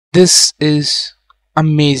This is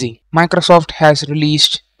amazing. Microsoft has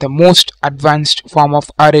released the most advanced form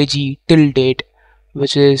of RAG till date,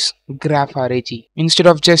 which is GraphRAG. Instead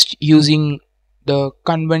of just using the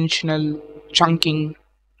conventional chunking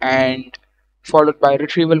and followed by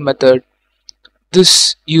retrieval method,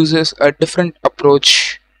 this uses a different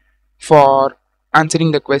approach for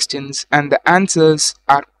answering the questions, and the answers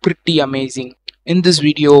are pretty amazing. In this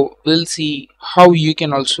video, we'll see how you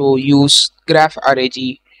can also use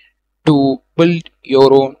GraphRAG to build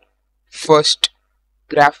your own first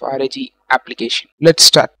GraphRAG application. Let's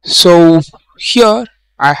start. So here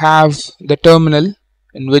I have the terminal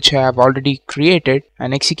in which I have already created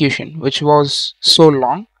an execution which was so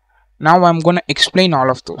long. Now I'm going to explain all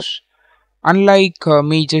of those. Unlike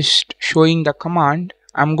me just showing the command,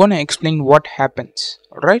 I'm going to explain what happens.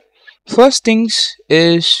 Alright. First things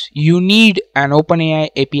is you need an OpenAI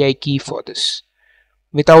API key for this.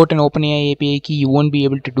 Without an OpenAI API key, you won't be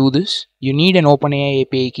able to do this. You need an OpenAI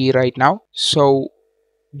API key right now. So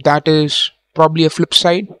that is probably a flip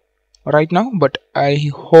side right now, but I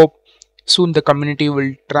hope soon the community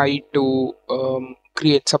will try to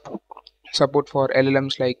create support for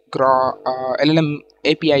LLMs like LLM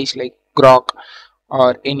APIs like Grok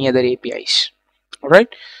or any other APIs.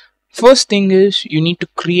 Alright. First thing is you need to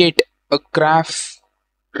create a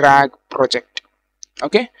GraphRAG project.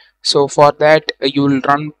 Okay. So for that you will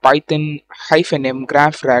run python -m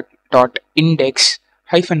graphrag dot index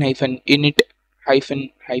 -init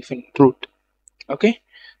 -root. Okay,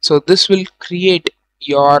 so this will create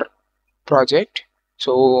your project.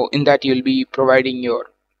 So in that you'll be providing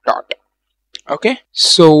your dot. Okay,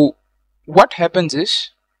 so what happens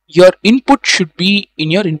is your input should be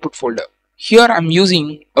in your input folder. Here I'm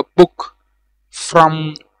using a book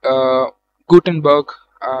from Gutenberg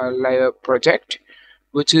project,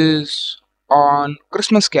 which is on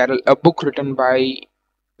Christmas Carol, a book written by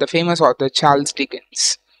the famous author Charles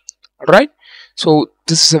Dickens. Alright, so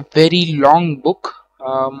this is a very long book.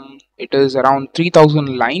 It is around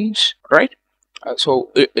 3000 lines, right?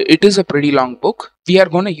 So it is a pretty long book. We are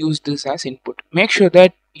going to use this as input. Make sure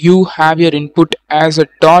that you have your input as a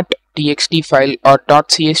 .txt file or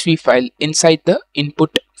 .csv file inside the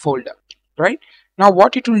input folder, right? Now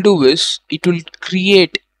what it will do is it will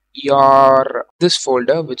create your this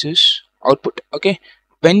folder which is output. Okay,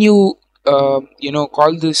 when you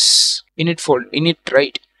call this init,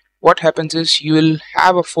 right, what happens is you will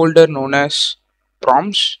have a folder known as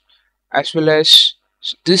prompts, as well as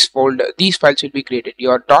this folder. These files will be created,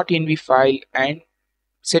 your .env file and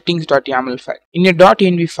settings.yaml file. In your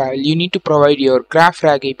 .env file you need to provide your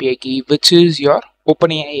GraphRAG API key, which is your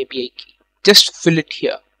OpenAI API key. Just fill it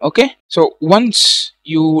here. Okay, so once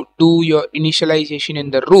you do your initialization in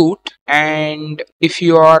the root, and if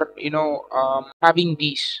you are having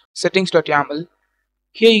these settings.yaml,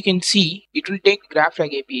 here you can see it will take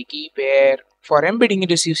GraphRAG API key, where for embedding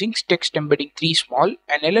it is using text embedding 3 small,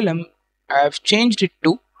 and LLM I have changed it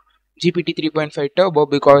to GPT 3.5 turbo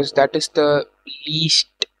because that is the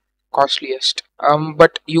least costliest.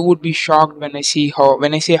 But you would be shocked when I say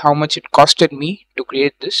how much it costed me to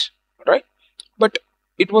create this, right? But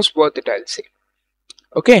it was worth it, I'll say.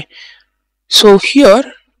 Okay, so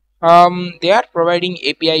here they are providing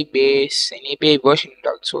API base and API version and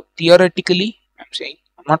all. So theoretically,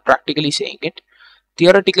 I'm not practically saying it.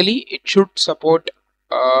 Theoretically, it should support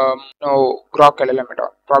Grok LLM at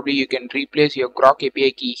all. Probably you can replace your Grok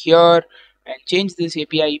API key here and change this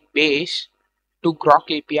API base to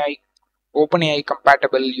Grok API OpenAI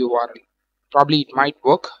compatible URL. Probably it might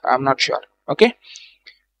work. I'm not sure. Okay,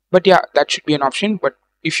 but yeah, that should be an option. But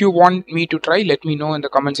if you want me to try, let me know in the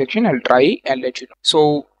comment section. I'll try and let you know.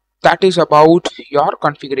 So that is about your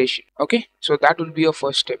configuration. Okay, so that will be your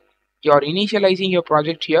first step. You're initializing your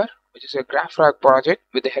project here, which is a GraphRAG project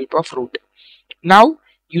with the help of root. Now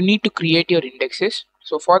you need to create your indexes.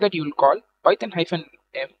 So for that you will call python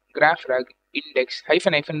 -m graphrag index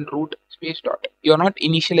 -root space dot. You're not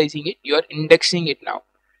initializing it, you're indexing it now.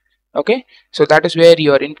 Okay, so that is where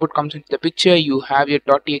your input comes into the picture. You have your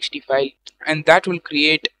 .txt file, and that will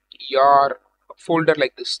create your folder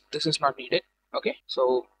like this. This is not needed. Okay,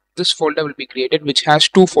 so this folder will be created, which has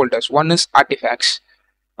two folders. One is artifacts,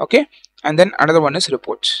 okay, and then another one is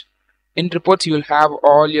reports. In reports you will have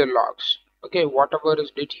all your logs. Okay, whatever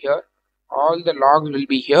is did here, all the logs will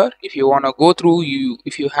be here. If you want to go through,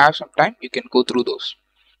 if you have some time, you can go through those.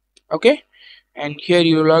 Okay, and here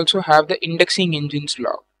you will also have the indexing engines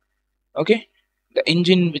log. Okay, the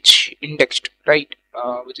engine which indexed, right,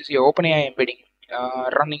 which is your OpenAI embedding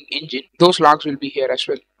running engine. Those logs will be here as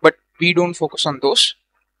well, but we don't focus on those.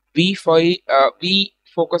 We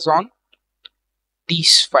focus on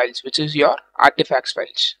these files, which is your artifacts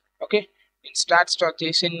files. Okay, in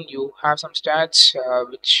stats.json you have some stats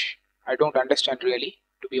which I don't understand really,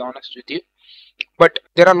 to be honest with you, but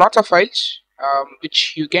there are lots of files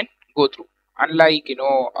which you can go through. Unlike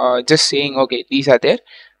just saying okay these are there,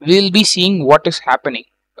 we'll be seeing what is happening.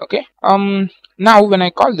 Okay, now when I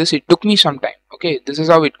call this, it took me some time. Okay, this is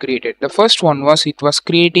how it created. The first one was, it was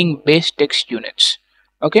creating base text units.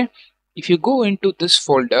 Okay, if you go into this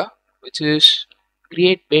folder which is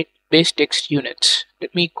create base text units,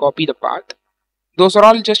 let me copy the path. Those are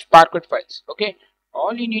all just Parquet files. Okay,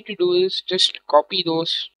 all you need to do is just copy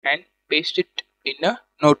those and paste it in a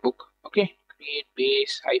notebook. Okay, create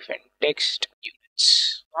base hyphen text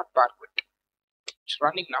units, not Parquet. It's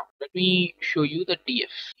running now. Let me show you the df.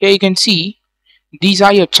 Here you can see these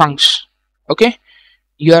are your chunks. Okay,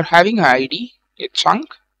 you are having an id, a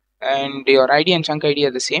chunk, and your id and chunk id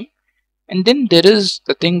are the same. And then there is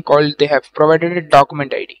the thing called, they have provided a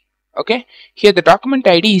document id. Okay, here the document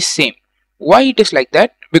id is same. Why it is like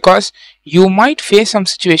that? Because you might face some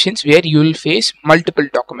situations where you will face multiple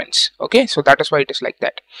documents. Okay, so that is why it is like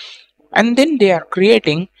that. And then they are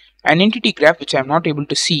creating an entity graph which I'm not able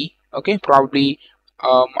to see. Okay, probably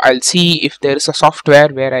I'll see if there is a software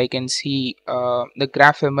where I can see the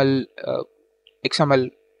GraphML XML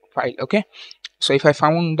file. Okay, so if I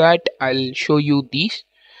found that, I'll show you these.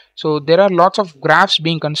 So there are lots of graphs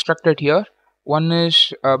being constructed here. One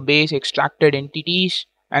is base extracted entities,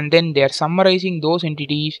 and then they are summarizing those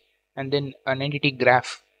entities, and then an entity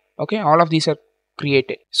graph. Okay, all of these are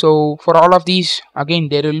created. So for all of these, again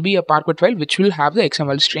there will be a Parquet file which will have the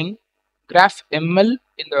XML string, GraphML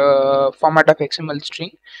in the format of XML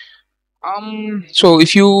string. So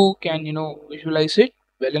if you can visualize it,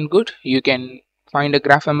 well and good, you can find a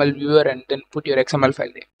GraphML viewer and then put your XML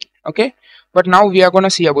file there. Okay, but now we are going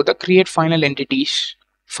to see about the create final entities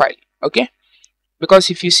file. Okay,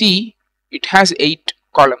 because if you see, it has 8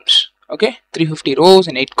 columns. Okay, 350 rows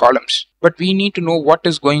and 8 columns, but we need to know what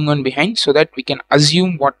is going on behind so that we can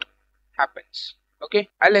assume what happens. Okay,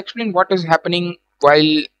 I'll explain what is happening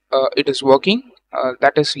while it is working,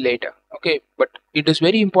 that is later. Okay, but it is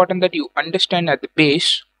very important that you understand at the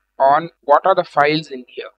base on what are the files in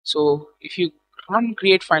here. So if you run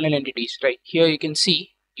create final entities, right here you can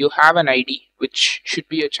see you have an id which should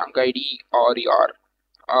be a chunk id or your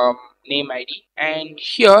name id, and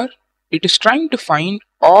here it is trying to find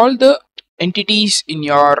all the entities in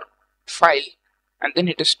your file, and then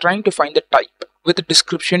it is trying to find the type with a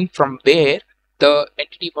description from where the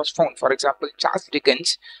entity was found. For example, Charles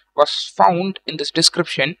Dickens was found in this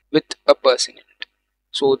description with a person in it.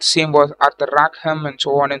 So the same was Arthur Rackham, and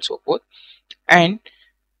so on and so forth. And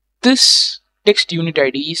this text unit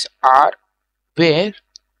IDs are where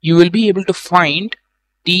you will be able to find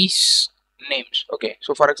these names. Okay,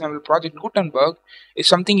 so for example, Project Gutenberg is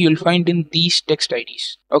something you'll find in these text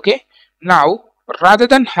IDs. Okay, now rather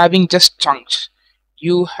than having just chunks,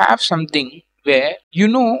 you have something where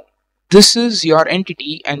this is your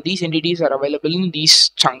entity and these entities are available in these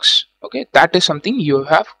chunks. Okay, that is something you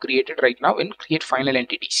have created right now in create final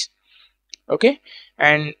entities. Okay,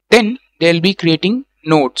 and then they'll be creating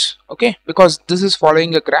nodes. Okay, because this is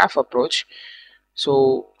following a graph approach.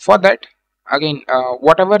 So for that, again,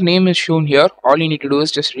 whatever name is shown here, all you need to do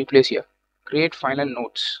is just replace here, create final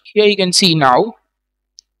nodes. Here you can see now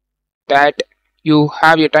that you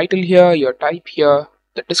have your title here, your type here,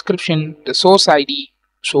 the description, the source ID.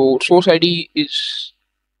 So source ID is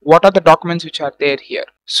what are the documents which are there here.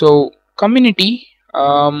 So community,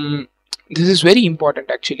 this is very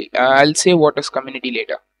important actually. I'll say what is community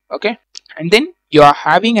later. Okay, and then you are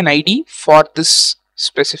having an ID for this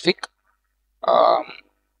specific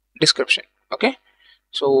description. Okay,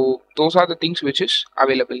 so those are the things which is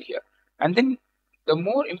available here. And then the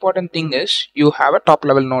more important thing is you have a top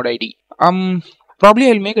level node ID.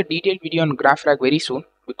 Probably I'll make a detailed video on GraphRAG very soon,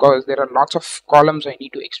 because there are lots of columns I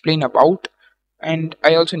need to explain about, and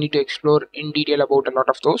I also need to explore in detail about a lot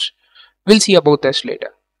of those. We'll see about this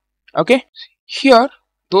later. Okay, here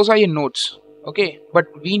those are your nodes. Okay, but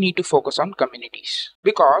we need to focus on communities,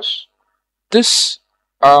 because this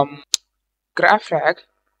GraphRAG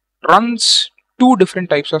runs two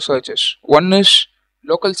different types of searches. One is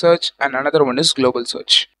local search and another one is global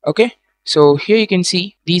search. Okay, so here you can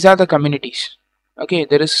see these are the communities. Okay,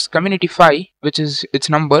 there is community 5, which is its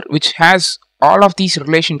number, which has all of these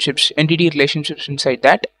relationships, entity relationships inside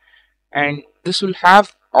that, and this will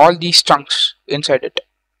have all these chunks inside it.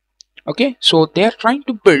 Okay, so they are trying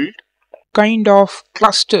to build kind of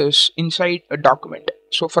clusters inside a document.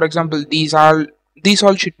 So for example, these all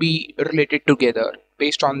should be related together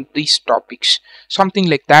based on these topics. Something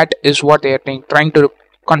like that is what they are trying to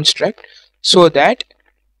construct, so that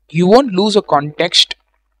you won't lose a context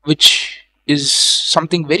which is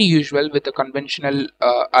something very usual with a conventional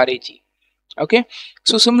RAG. Okay,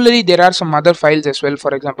 so similarly there are some other files as well.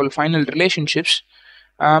 For example, final relationships.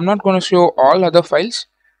 I'm not going to show all other files,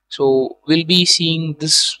 so we'll be seeing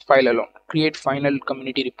this file alone, create final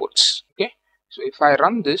community reports. Okay, so if I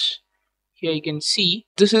run this, here you can see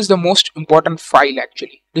this is the most important file.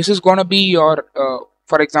 Actually, this is going to be your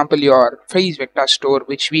for example, your phase vector store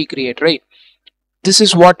which we create, right? This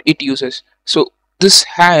is what it uses. So this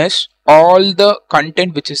has all the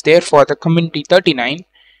content which is there for the community 39,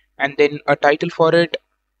 and then a title for it,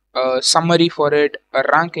 a summary for it, a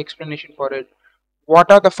rank explanation for it,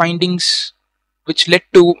 what are the findings which led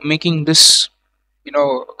to making this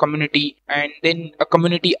community, and then a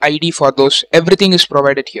community ID for those. Everything is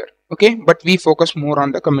provided here. Okay, but we focus more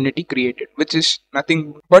on the community created, which is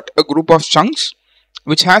nothing but a group of chunks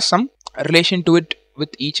which has some relation to it with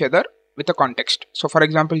each other with a context. So for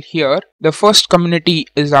example, here the first community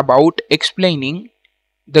is about explaining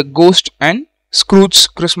the ghost and Scrooge's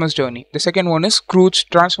Christmas journey. The second one is Scrooge's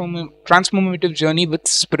transformative journey with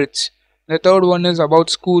spirits. The third one is about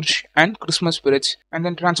Scrooge and Christmas spirits, and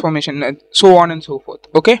then transformation, and so on and so forth.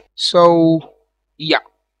 Okay, so yeah,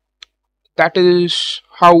 that is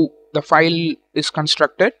how the file is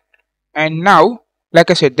constructed. And now, like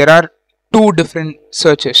I said, there are two different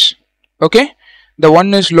searches. Okay, the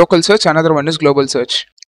one is local search, another one is global search.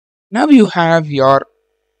 Now you have your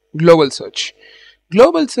global search.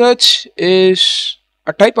 Global search is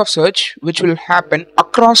a type of search which will happen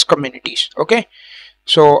across communities. Okay,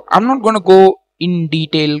 so I'm not going to go in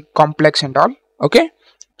detail, complex and all. Okay,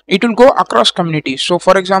 it will go across communities. So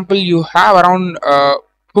for example, you have around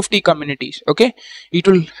 50 communities. Okay, it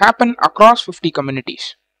will happen across 50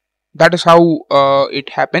 communities. That is how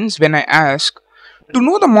it happens. When I ask to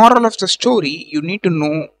know the moral of the story, you need to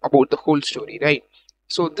know about the whole story, right?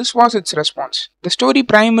 So this was its response. The story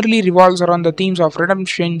primarily revolves around the themes of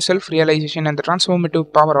redemption, self-realization, and the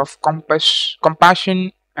transformative power of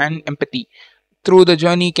compassion and empathy. Through the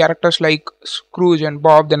journey, characters like Scrooge and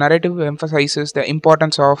Bob, the narrative emphasizes the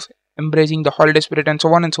importance of embracing the holiday spirit and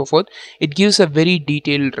so on and so forth. It gives a very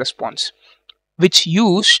detailed response, which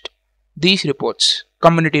used these reports,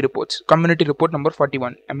 community reports. Community report number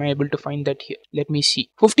 41. Am I able to find that here? Let me see.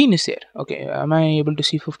 15 is there. Okay, am I able to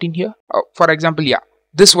see 15 here? Oh, for example, yeah,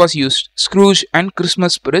 this was used. Scrooge and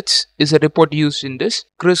Christmas spirits is a report used in this.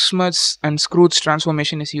 Christmas and Scrooge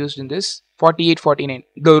transformation is used in this. 48, 49.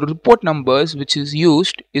 The report numbers which is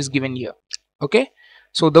used is given here. Okay,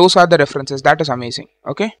 so those are the references. That is amazing.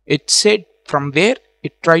 Okay, it said from where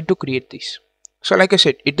it tried to create this. So like I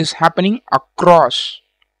said, it is happening across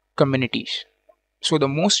communities. So the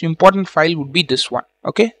most important file would be this one.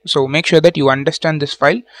 Okay, so make sure that you understand this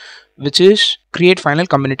file, which is create final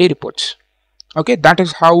community reports. Okay, that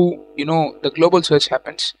is how the global search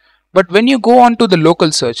happens. But when you go on to the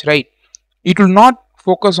local search, right, it will not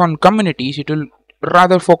focus on communities. It will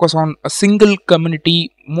rather focus on a single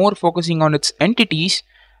community, more focusing on its entities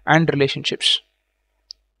and relationships.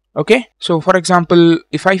 Okay, so for example,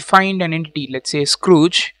 if I find an entity, let's say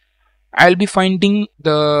Scrooge, I'll be finding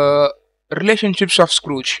the relationships of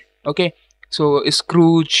Scrooge. Okay, so is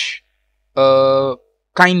Scrooge a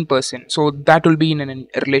kind person? So that will be in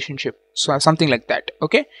a relationship, so something like that.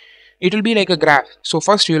 Okay, it will be like a graph. So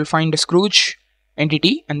first you will find a Scrooge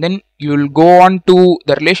entity, and then you will go on to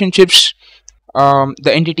the relationships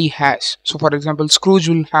the entity has. So for example, Scrooge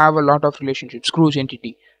will have a lot of relationships. Scrooge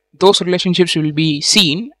entity, those relationships will be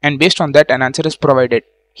seen, and based on that an answer is provided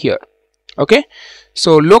here. Okay,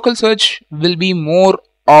 so local search will be more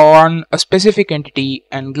on a specific entity,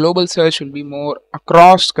 and global search will be more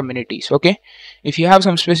across communities. Okay, if you have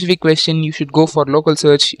some specific question, you should go for local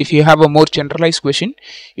search. If you have a more generalized question,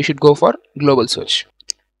 you should go for global search.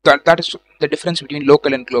 That is the difference between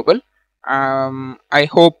local and global. I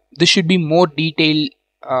hope this should be more detailed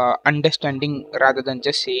understanding rather than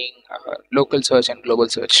just saying local search and global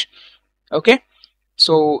search. Okay,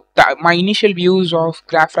 so my initial views of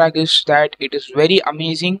GraphRAG is that it is very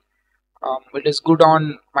amazing. It is good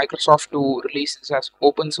on Microsoft to release this as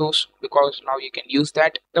open source, because now you can use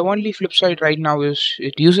that. The only flip side right now is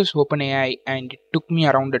it uses OpenAI, and it took me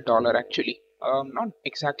around $1 actually. Not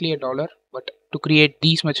exactly $1, but to create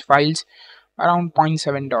these much files, around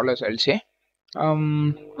 $0.7 I'll say,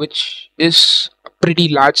 which is a pretty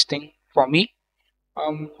large thing for me.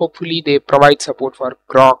 Hopefully they provide support for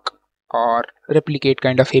Grok or replicate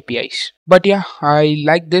kind of APIs. But yeah, I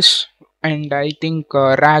like this, and I think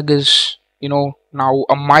RAG is now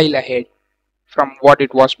a mile ahead from what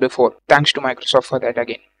it was before. Thanks to Microsoft for that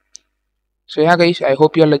again. So yeah guys, I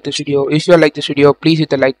hope you all like this video. If you all like this video, please hit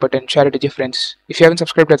the like button, share it with your friends. If you haven't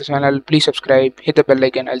subscribed to the channel, please subscribe, hit the bell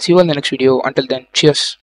icon. I'll see you all in the next video. Until then, cheers.